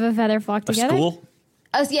Birds called? of a feather flock A together. school?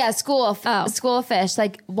 Oh, yeah, school of fish.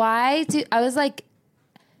 Like, why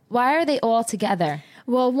are they all together?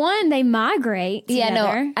 Well, one, they migrate together.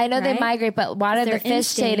 Yeah, no, I know they right? migrate, but why do It's the their fish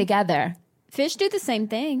stay instinct. together? Fish do the same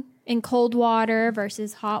thing in cold water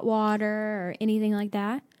versus hot water or anything like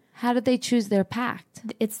that. How did they choose their pact?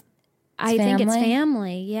 I think it's family?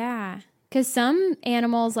 family. Yeah, because some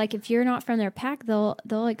animals, like if you're not from their pack, they'll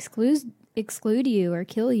exclude you or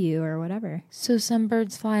kill you or whatever. So some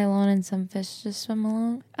birds fly alone and some fish just swim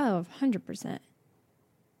alone? Oh, 100%.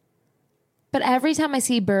 But every time I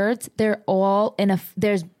see birds, they're all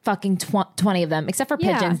there's fucking 20 of them, except for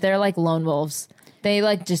Yeah. pigeons. They're like lone wolves. They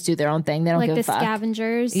like just do their own thing. They don't Like give the a fuck.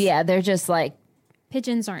 scavengers. Yeah, they're just like,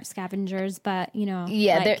 Pigeons aren't scavengers, but you know.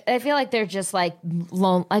 yeah, like, I feel like they're just like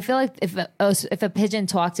lone. I feel like if a pigeon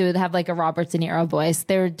talked, it would have like a Robert De Niro voice.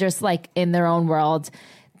 They're just like in their own world,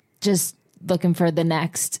 just looking for the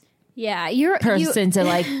next yeah, person to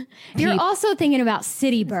like. You're peep. also thinking about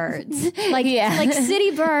city birds. Like, Yeah. like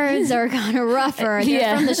city birds are kind of rougher. They're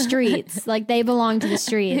Yeah. from the streets. Like they belong to the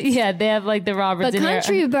streets. Yeah, they have like the Robert But De Niro.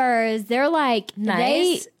 country birds, they're like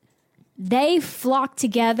Nice. they flock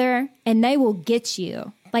together and they will get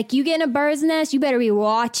you. Like you get in a bird's nest, you better be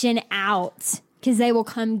watching out because they will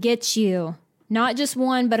come get you. Not just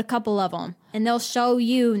one, but a couple of them. And they'll show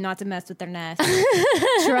you not to mess with their nest.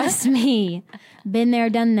 Trust me. Been there,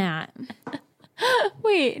 done that.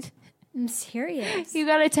 Wait, I'm serious. you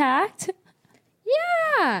got attacked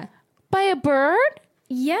Yeah. by a bird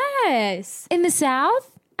Yes. in the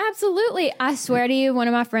South? Absolutely. I swear to you, one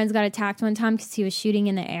of my friends got attacked one time because he was shooting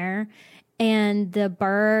in the air. And the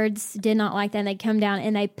birds did not like that. And they come down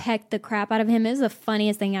and they pecked the crap out of him. It was the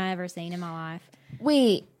funniest thing I ever seen in my life.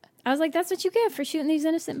 Wait, I was like, that's what you get for shooting these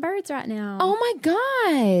innocent birds right now. oh my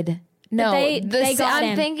god! No, they got I'm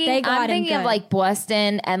him. thinking. They got I'm him thinking of good. like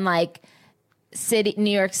Boston and like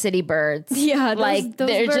New York City birds. Yeah, those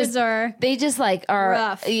they're birds just, are they just like are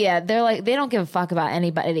rough. Yeah, they're like they don't give a fuck about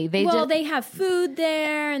anybody. They have food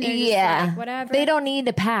there, and they're just like, whatever. They don't need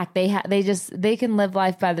to pack. They can live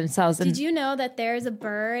life by themselves. Did you know that there's a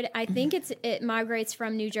bird? I think it migrates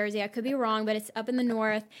from New Jersey. I could be wrong, but it's up in the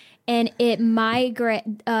north, and it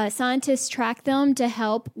scientists track them to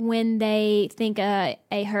help when they think a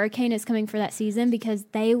hurricane is coming for that season, because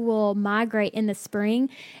they will migrate in the spring,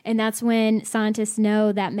 and that's when scientists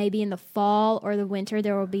know that maybe in the fall or the winter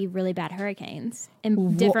there will be really bad hurricanes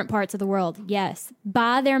in different parts of the world. Yes,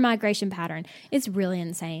 by their migration pattern. It's really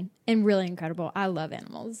insane and really incredible. I love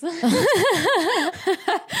animals. I'm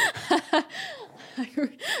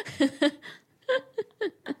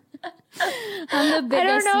the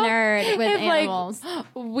biggest nerd with animals. Like,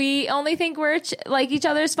 we only think we're like each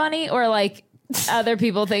other's funny, or like other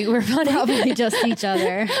people think we're funny. Probably just each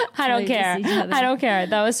other. I don't care. I don't care.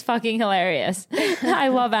 That was fucking hilarious. I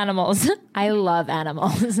love animals. I love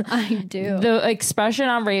animals. I do. The expression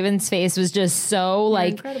on Raven's face was just so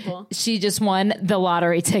like incredible. She just won the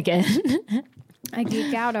lottery ticket. I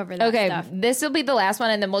geek out over that stuff. This will be the last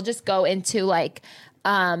one, and then we'll just go into like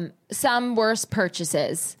some worst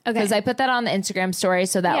purchases. Okay. Because I put that on the Instagram story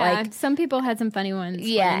so that like some people had some funny ones on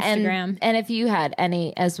Instagram. And if you had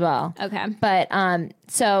any as well. Okay. But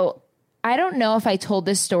so I don't know if I told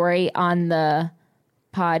this story on the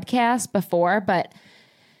podcast before, but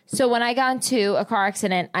so when I got into a car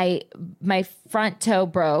accident, my front toe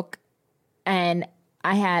broke and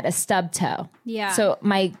I had a stub toe. Yeah. So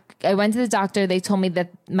I went to the doctor. They told me that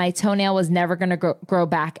my toenail was never going to grow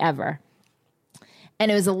back ever. And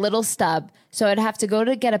it was a little stub. So I'd have to go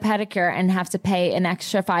to get a pedicure and have to pay an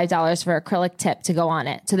extra $5 for acrylic tip to go on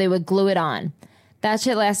it. So they would glue it on. That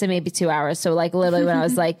shit lasted maybe 2 hours. So like literally when I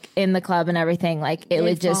was like in the club and everything, like it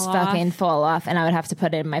would just fucking fall off, and I would have to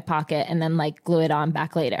put it in my pocket and then like glue it on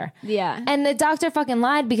back later. Yeah. And the doctor fucking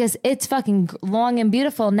lied, because it's fucking long and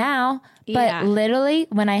beautiful now. But literally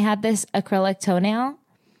when I had this acrylic toenail,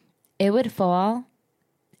 it would fall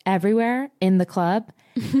everywhere in the club.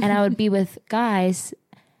 And I would be with guys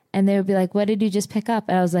and they would be like, what did you just pick up?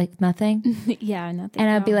 And I was like, nothing. Yeah, nothing.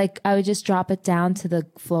 And I'd be like, I would just drop it down to the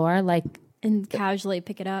floor, like, and casually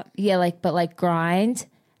pick it up. Yeah, like, but like grind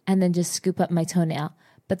and then just scoop up my toenail.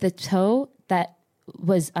 But the toe that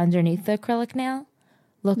was underneath the acrylic nail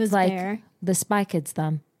looked like bare. The Spy Kids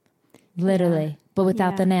thumb, literally, but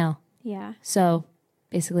without the nail. Yeah. So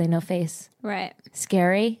basically no face. Right.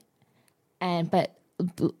 Scary. But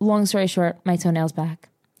long story short, my toenail's back.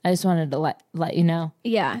 I just wanted to let you know.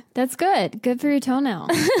 Yeah, that's good. Good for your toenail.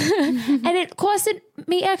 And it costed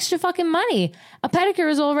me extra fucking money. A pedicure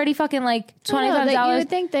was already fucking like $25. You would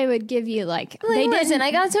think they would give you like they listen,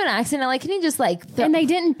 I got into an accident. Like, can you just like... And they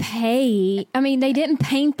didn't pay. I mean, they didn't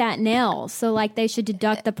paint that nail. So like they should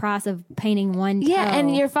deduct the price of painting one toe. Yeah,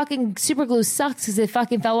 and your fucking super glue sucks because it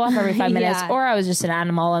fucking fell off every 5 minutes. Or I was just an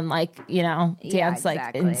animal and like, you know, dance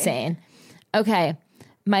like insane. Okay,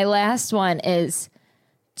 my last one is...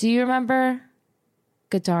 Do you remember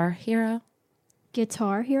Guitar Hero?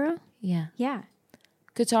 Guitar Hero? Yeah. Yeah.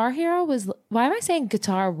 Guitar Hero was... Why am I saying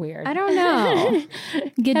guitar weird? I don't know.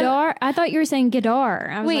 Guitar? I thought you were saying guitar.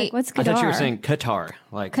 I was like, what's guitar? I thought you were saying Qatar,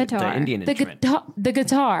 like the Indian instrument. The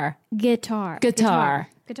guitar.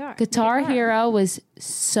 Guitar Hero was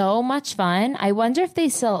so much fun. I wonder if they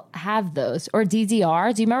still have those. Or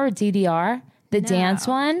DDR. Do you remember DDR? The dance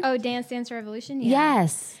one? Oh, Dance Dance Revolution? Yeah.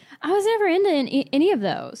 Yes. I was never into any of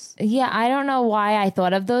those. Yeah, I don't know why I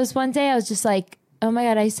thought of those one day. I was just like, oh my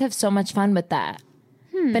God, I used to have so much fun with that.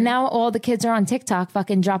 But now all the kids are on TikTok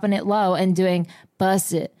fucking dropping it low and doing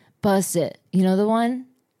bust it. You know the one?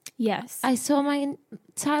 Yes. I saw my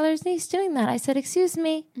Tyler's niece doing that. I said, excuse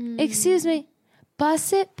me.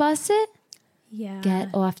 Bust it. Yeah. Get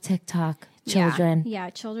off TikTok, children.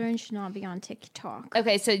 Yeah, children should not be on TikTok.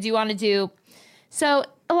 Okay, so do you want to do... So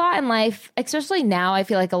a lot in life, especially now, I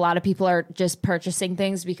feel like a lot of people are just purchasing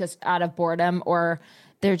things because out of boredom, or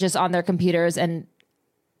they're just on their computers and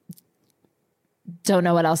don't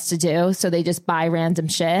know what else to do. So they just buy random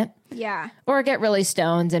shit. Yeah. Or get really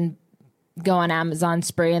stoned and go on Amazon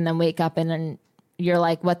spree and then wake up and you're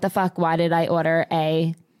like, what the fuck? Why did I order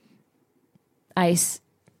a ice?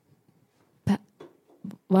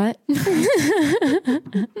 What?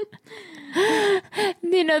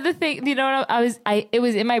 You know the thing, you know what it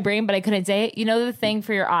was in my brain, but I couldn't say it. You know the thing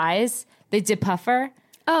for your eyes? The depuffer?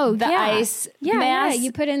 Oh, the ice mask? Yeah,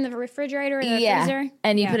 you put it in the refrigerator or the freezer.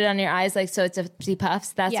 And you put it on your eyes like so it's a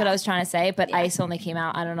depuffs. That's what I was trying to say, but ice only came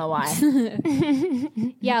out. I don't know why.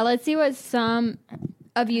 Yeah, let's see what some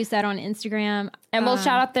of you said on Instagram. And we'll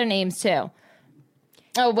shout out their names too.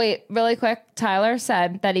 Oh, wait, really quick. Tyler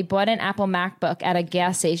said that he bought an Apple MacBook at a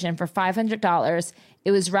gas station for $500.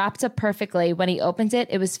 It was wrapped up perfectly. When he opened it,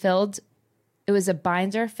 it was a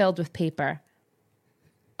binder filled with paper.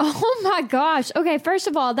 Oh my gosh. Okay, first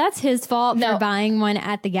of all, that's his fault for buying one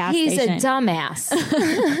at the gas He's station. a dumbass.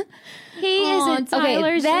 He isn't.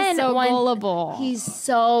 Tyler's just so gullible. He's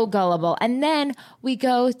so gullible. And then we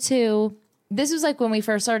go to, this was like when we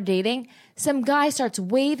first started dating. Some guy starts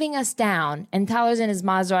waving us down, and Tyler's in his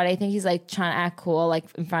Maserati. I think he's like trying to act cool, like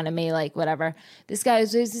in front of me, like whatever. This guy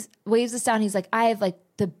waves us down. He's like, I have like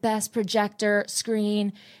the best projector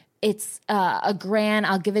screen. It's $1,000.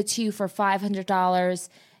 I'll give it to you for $500.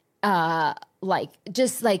 Like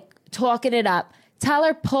just like talking it up.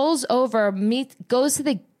 Tyler pulls over, goes to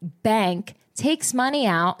the bank, takes money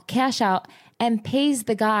out, cash out, and pays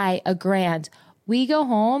the guy $1,000. We go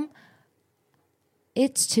home.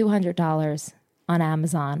 It's $200 on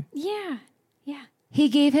Amazon. Yeah. He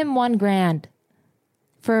gave him $1,000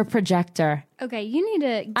 for a projector. Okay, you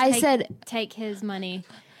need to take his money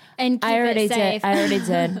and keep it safe. I already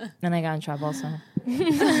did. And I got in trouble, so.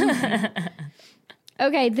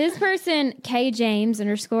 Okay, this person, K James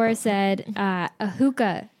 _ said a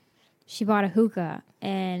hookah. She bought a hookah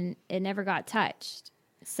and it never got touched.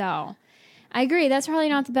 So I agree. That's probably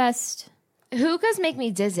not the best. Hookahs make me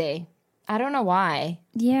dizzy. I don't know why.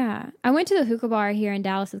 Yeah. I went to the hookah bar here in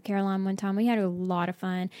Dallas with Caroline one time. We had a lot of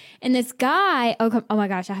fun. And this guy, oh my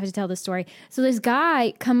gosh, I have to tell this story. So this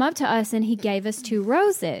guy come up to us and he gave us 2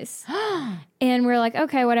 roses. And we're like,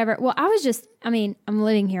 okay, whatever. Well, I'm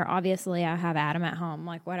living here. Obviously, I have Adam at home,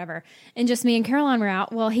 like whatever. And just me and Caroline were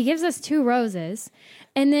out. Well, he gives us 2 roses.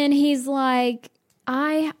 And then he's like,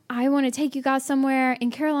 I want to take you guys somewhere. And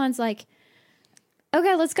Caroline's like,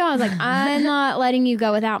 okay, let's go. I was like, I'm not letting you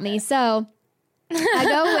go without me. So I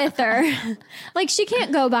go with her. Like, she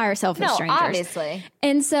can't go by herself with strangers. Obviously.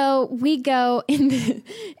 And so we go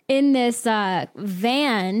in this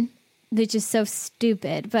van, which is so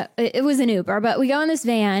stupid, but it was an Uber. But we go in this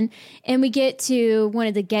van and we get to one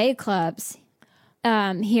of the gay clubs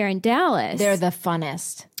here in Dallas. They're the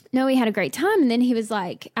funnest. No, we had a great time. And then he was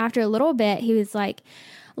like, after a little bit, he was like,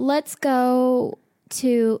 let's go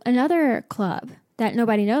to another club that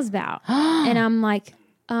nobody knows about. And I'm like,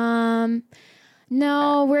 no,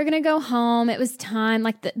 we're going to go home. It was time.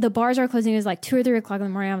 Like the bars are closing. It was like 2 or 3 o'clock in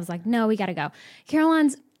the morning. I was like, no, we got to go.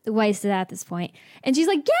 Caroline's wasted at this point. And she's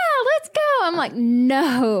like, yeah, let's go. I'm like,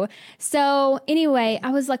 no. So anyway,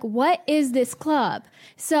 I was like, what is this club?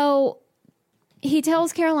 So he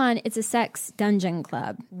tells Caroline it's a sex dungeon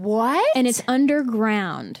club. What? And it's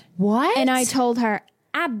underground. What? And I told her,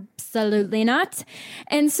 absolutely not.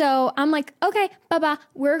 And so I'm like, okay, bye-bye.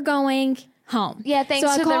 We're going home. Yeah,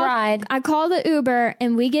 thanks for the ride. I call the Uber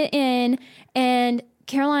and we get in and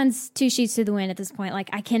Caroline's 2 sheets to the wind at this point. Like,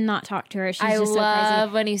 I cannot talk to her. She's just so crazy. I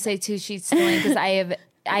love when you say 2 sheets to the wind because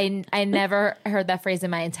I never heard that phrase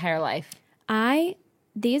in my entire life.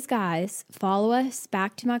 These guys follow us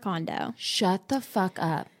back to my condo. Shut the fuck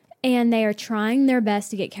up. And they are trying their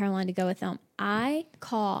best to get Caroline to go with them. I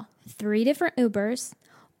call 3 different Ubers.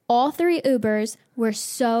 All 3 Ubers were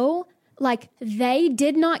so, like, they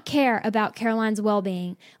did not care about Caroline's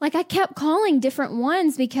well-being. Like, I kept calling different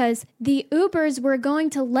ones because the Ubers were going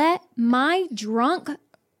to let my drunk,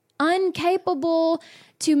 incapable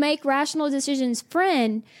to make rational decisions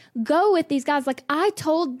friend go with these guys. Like, I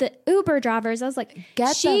told the Uber drivers, I was like,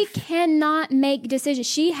 she cannot make decisions.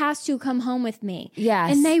 She has to come home with me.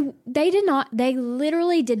 Yes. And they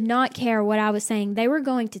literally did not care what I was saying. They were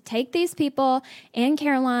going to take these people and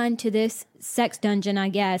Caroline to this sex dungeon, I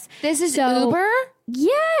guess. This is Uber?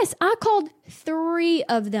 Yes. I called 3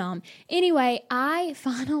 of them. Anyway, I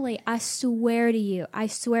swear to you,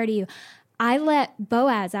 I let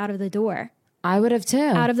Boaz out of the door. I would have too.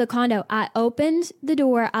 Out of the condo. I opened the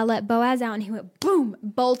door. I let Boaz out and he went boom,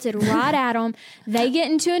 bolted right at him. They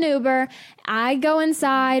get into an Uber. I go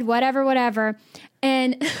inside, whatever.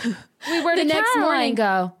 And where did next morning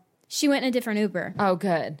go? She went in a different Uber. Oh,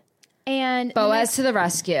 good. And Boaz to the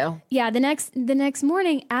rescue. Yeah, the next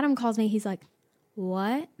morning, Adam calls me. He's like,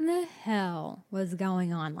 what the hell was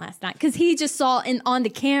going on last night? Because he just saw on the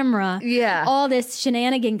camera all this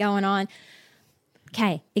shenanigan going on.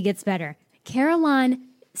 Okay, it gets better. Caroline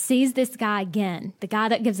sees this guy again, the guy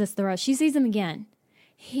that gives us the rose. She sees him again.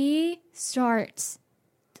 He starts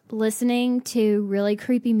listening to really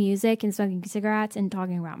creepy music and smoking cigarettes and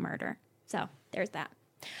talking about murder. So there's that.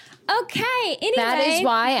 Okay, anyway. That is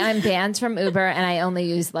why I'm banned from Uber and I only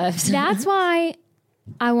use Lyft. That's why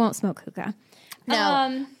I won't smoke hookah.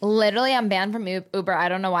 No, literally, I'm banned from Uber. I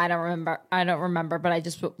don't know why. I don't remember, but I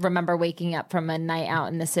just remember waking up from a night out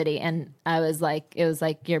in the city, and it was like,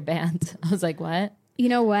 you're banned. I was like, what? You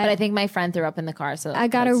know what? But I think my friend threw up in the car. So I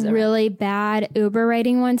got a really bad Uber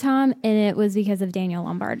rating one time, and it was because of Daniel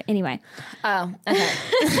Lombard. Anyway. Oh, okay.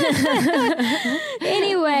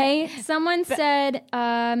 Anyway, someone said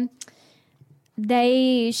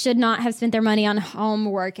they should not have spent their money on home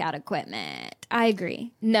workout equipment. I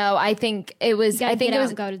agree. No, I think it was. I think get it out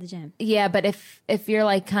was. and go to the gym. Yeah, but if you're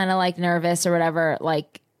like kind of like nervous or whatever,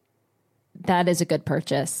 like that is a good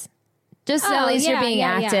purchase. Just at least you're being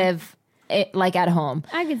active. Like at home.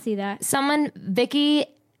 I could see that. Someone,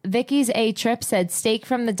 Vicky's A Trip said steak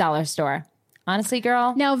from the dollar store. Honestly,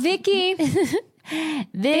 girl. Now, Vicky.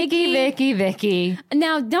 Vicky.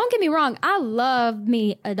 Now, don't get me wrong. I love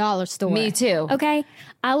me a dollar store. Me too. Okay?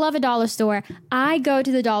 I love a dollar store. I go to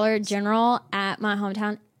the Dollar General at my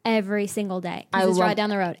hometown every single day. It's right down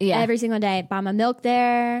the road. Yeah. Every single day. Buy my milk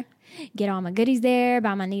there. Get all my goodies there.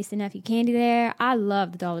 Buy my niece and nephew candy there. I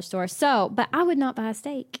love the dollar store. So, but I would not buy a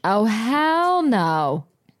steak. Oh, hell no.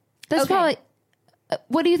 That's probably...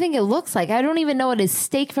 What do you think it looks like? I don't even know what a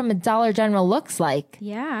steak from a Dollar General looks like.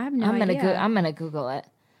 Yeah, I have no idea. I'm gonna Google it.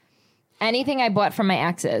 Anything I bought from my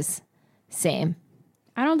exes, same.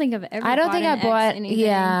 I don't think I've ever. I don't think I bought. anything.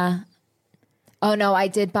 Yeah. Oh no, I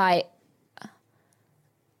did buy.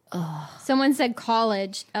 Someone said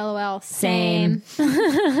college. LOL. Same.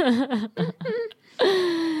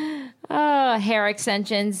 Hair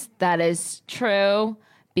extensions. That is true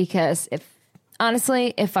because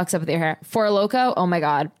honestly, it fucks up with your hair. Four Loko. Oh my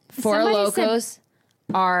god, Four Lokos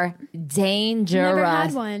are dangerous. Never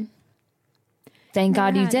had one. Thank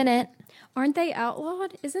God you didn't. Aren't they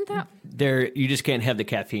outlawed? Isn't that? You just can't have the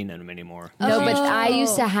caffeine in them anymore. No, but I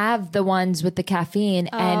used to have the ones with the caffeine,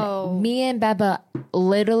 and me and Beba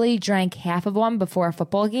literally drank half of one before a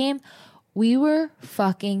football game. We were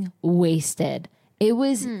fucking wasted. It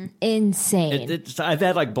was insane. I've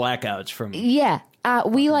had like blackouts from. Yeah.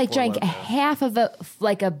 We like drank half of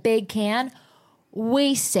a big can,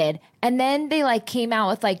 wasted. And then they like came out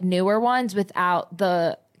with like newer ones without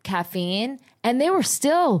the caffeine, and they were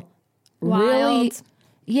still really,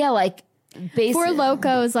 like basically. Four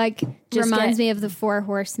Locos reminds me of the Four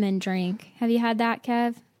Horsemen drink. Have you had that,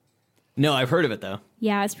 Kev? No, I've heard of it though.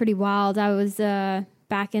 Yeah, it's pretty wild. I was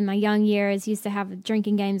back in my young years, used to have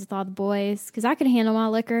drinking games with all the boys because I could handle my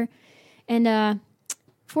liquor, and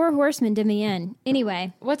Four Horsemen did me in.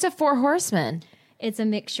 Anyway, what's a Four Horsemen? It's a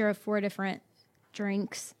mixture of 4 different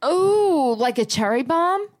drinks. Oh, like a cherry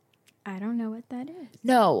bomb? I don't know what that is.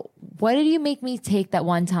 No. What did you make me take that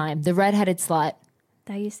one time? The redheaded slut.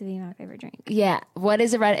 That used to be my favorite drink. Yeah. What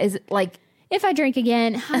is is it like? If I drink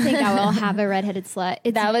again, I think I will have a redheaded slut.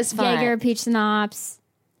 That was fun. Jaeger, peach schnapps,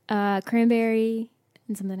 cranberry,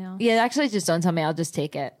 and something else. Yeah, actually, just don't tell me. I'll just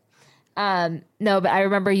take it. No, but I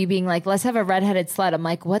remember you being like, let's have a redheaded slut. I'm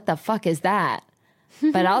like, what the fuck is that?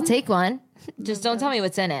 But I'll take one. Just don't tell me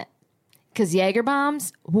what's in it. Because Jaeger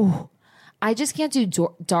bombs, woo, I just can't do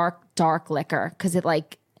dark liquor because it I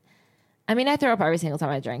throw up every single time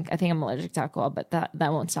I drink. I think I'm allergic to alcohol, but that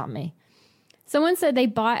won't stop me. Someone said they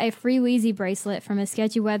bought a free Wheezy bracelet from a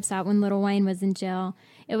sketchy website when Lil Wayne was in jail.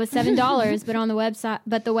 It was $7,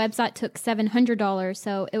 but the website took $700,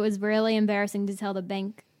 so it was really embarrassing to tell the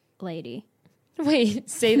bank lady. Wait,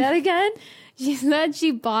 say that again? She said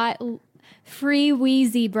she bought free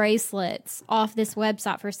Wheezy bracelets off this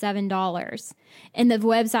website for $7, and the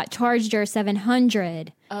website charged her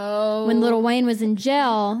 $700. Oh, when Lil Wayne was in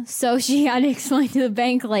jail, so she had to explain to the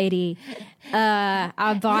bank lady,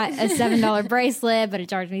 I bought a $7 bracelet, but it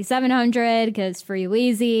charged me $700 because free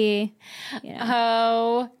Wheezy. You know.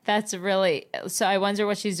 Oh, that's really. So I wonder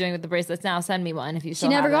what she's doing with the bracelets now. Send me one if you. She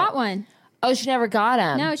never got one. Oh, she never got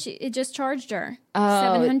them. No, it just charged her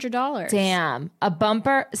 $700. Damn. A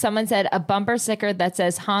bumper. Someone said a bumper sticker that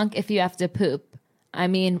says "honk if you have to poop." I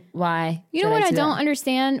mean, why? You know what I don't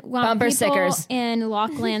understand? Well, bumper people stickers in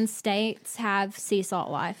Lockland states have sea salt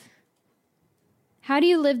life. How do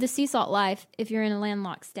you live the sea salt life if you're in a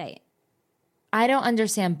landlocked state? I don't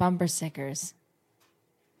understand bumper stickers.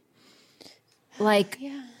 Yeah,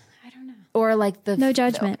 I don't know. Or the no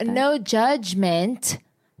judgment. No judgment,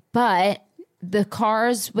 but the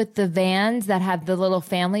cars with the vans that have the little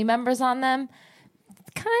family members on them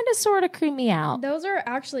kind of sort of creep me out. Those are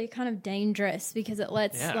actually kind of dangerous because it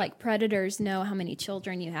lets predators know how many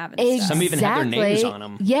children you have. And Exactly. stuff. Some even have their names on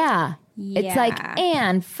them. Yeah. It's like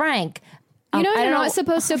Anne, Frank. You know, you're not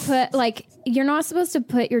supposed to put you're not supposed to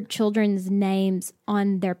put your children's names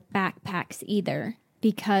on their backpacks either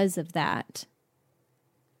because of that.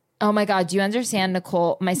 Oh my God. Do you understand,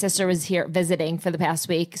 Nicole? My sister was here visiting for the past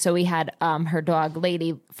week. So we had her dog,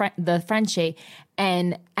 Lady, the Frenchie.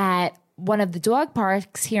 And at one of the dog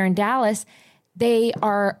parks here in Dallas,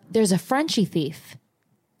 there's a Frenchie thief.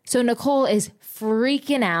 So Nicole is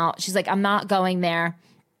freaking out. She's like, I'm not going there.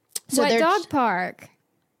 So what dog park?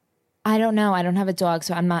 I don't know. I don't have a dog,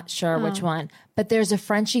 so I'm not sure which one. But there's a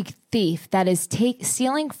Frenchie thief that is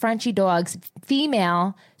stealing Frenchie dogs,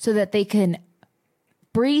 female, so that they can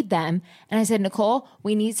breed them. And I said, Nicole,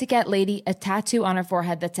 we need to get Lady a tattoo on her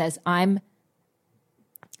forehead that says, I'm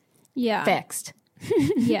fixed.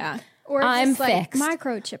 Yeah. Or I'm just like fixed.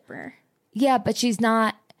 microchipper. Yeah, but she's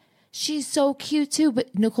not. She's so cute too.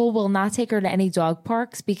 But Nicole will not take her to any dog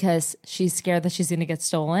parks because she's scared that she's going to get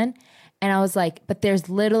stolen. And I was like, but there's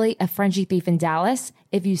literally a Frenchie thief in Dallas.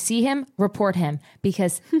 If you see him, report him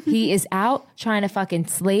because he is out trying to fucking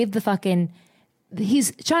slave the fucking.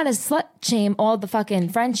 He's trying to slut shame all the fucking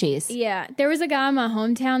Frenchies. Yeah. There was a guy in my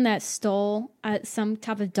hometown that stole some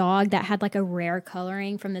type of dog that had like a rare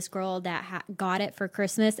coloring from this girl that got it for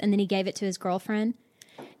Christmas. And then he gave it to his girlfriend.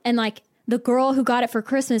 And like the girl who got it for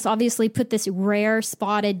Christmas obviously put this rare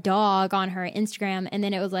spotted dog on her Instagram. And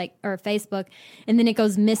then it was like, or Facebook. And then it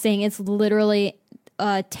goes missing. It's literally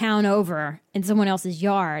a town over in someone else's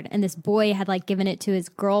yard. And this boy had like given it to his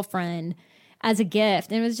girlfriend as a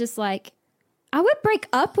gift. And it was just like, I would break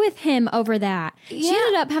up with him over that. She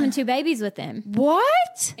ended up having 2 babies with him.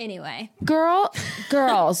 What? Anyway. Girls.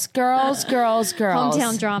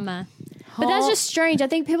 Hometown drama. But that's just strange. I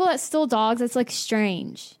think people that steal dogs, that's like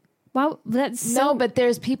strange. Wow, that's so... No, but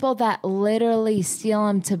there's people that literally steal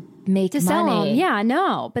them to make money. Sell them. Yeah, I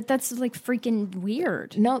know. But that's like freaking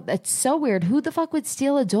weird. No, that's so weird. Who the fuck would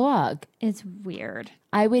steal a dog? It's weird.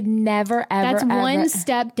 I would never, ever, That's one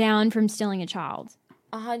step down from stealing a child.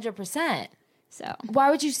 100%. So why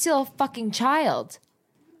would you steal a fucking child?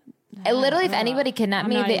 Literally, if anybody kidnapped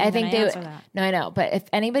me, I think they would. No, I know, but if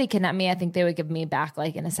anybody kidnapped me, I think they would give me back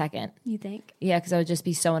like in a second. You think? Yeah, because I would just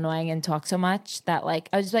be so annoying and talk so much that like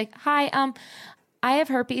I was just like, "Hi, I have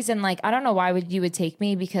herpes," and like I don't know why you would take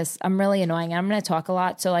me because I'm really annoying and I'm going to talk a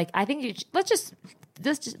lot. So like I think let's just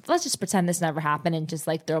pretend this never happened and just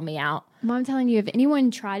like throw me out. Well, I'm telling you, if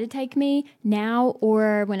anyone tried to take me now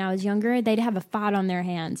or when I was younger, they'd have a fight on their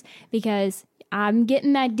hands because I'm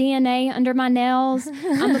getting that DNA under my nails.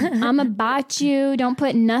 I'm going to bite you. Don't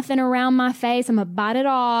put nothing around my face. I'm going to bite it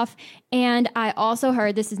off. And I also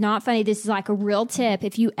heard, this is not funny, this is like a real tip.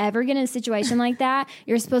 If you ever get in a situation like that,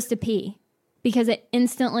 you're supposed to pee because it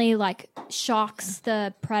instantly like shocks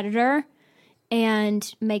the predator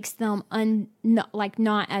and makes them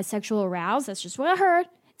not as sexual aroused. That's just what I heard.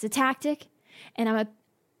 It's a tactic. And I'm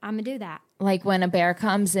going to do that. Like when a bear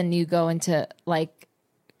comes and you go into like,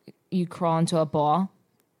 you crawl into a ball.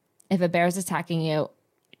 If a bear is attacking you,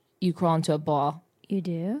 you crawl into a ball. You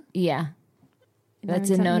do? Yeah.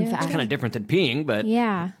 That's a known fact. It's kind of different than peeing, but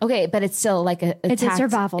Yeah. Okay, but it's still like It's a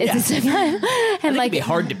survival. It's a survival. And it'd be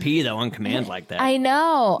hard to pee though on command like that. I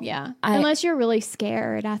know. Yeah. Unless you're really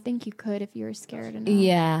scared. I think you could if you were scared enough.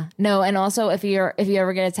 Yeah. No, and also if you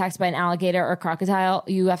ever get attacked by an alligator or crocodile,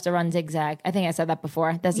 you have to run zigzag. I think I said that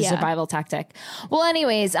before. That's a survival tactic. Well,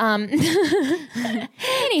 anyways,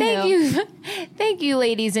 Thank you,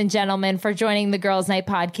 ladies and gentlemen, for joining the Girls Night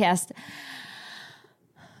podcast.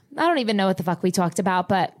 I don't even know what the fuck we talked about,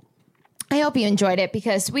 but I hope you enjoyed it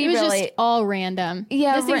because It was just all random.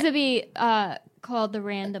 Yeah, This seems to be called the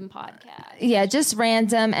Random Podcast. Yeah, just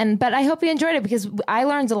random. But I hope you enjoyed it because I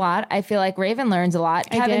learned a lot. I feel like Raven learns a lot.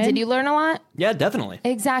 Kevin, did you learn a lot? Yeah, definitely.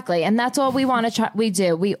 Exactly. And that's all we want to try. We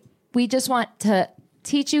do. We just want to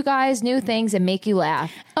teach you guys new things and make you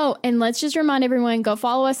laugh. Oh, and let's just remind everyone, go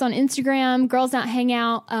follow us on Instagram, Girls Not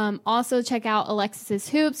Hangout. Also check out Alexis's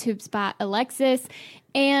Hoops by Alexis.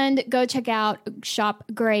 And go check out Shop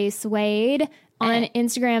Gray Suede on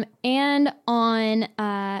Instagram and on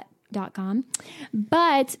 .com.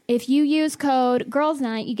 But if you use code Girls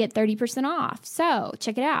Night, you get 30% off. So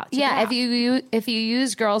check it out. If you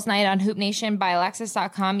use Girls Night on HoopNation by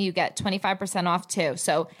Alexis.com, you get 25% off too.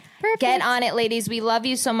 So get on it, ladies. We love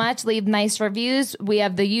you so much. Leave nice reviews. We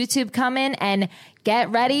have the YouTube coming and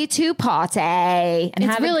get ready to party. And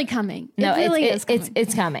it's really coming. No, it really is coming.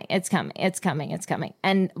 It's coming. It's coming. It's coming. It's coming.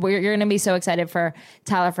 And you're going to be so excited for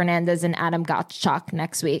Tyler Fernandez and Adam Gottschalk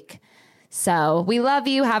next week. So we love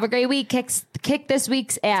you. Have a great week. Kick this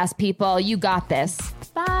week's ass, people. You got this.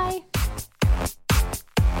 Bye.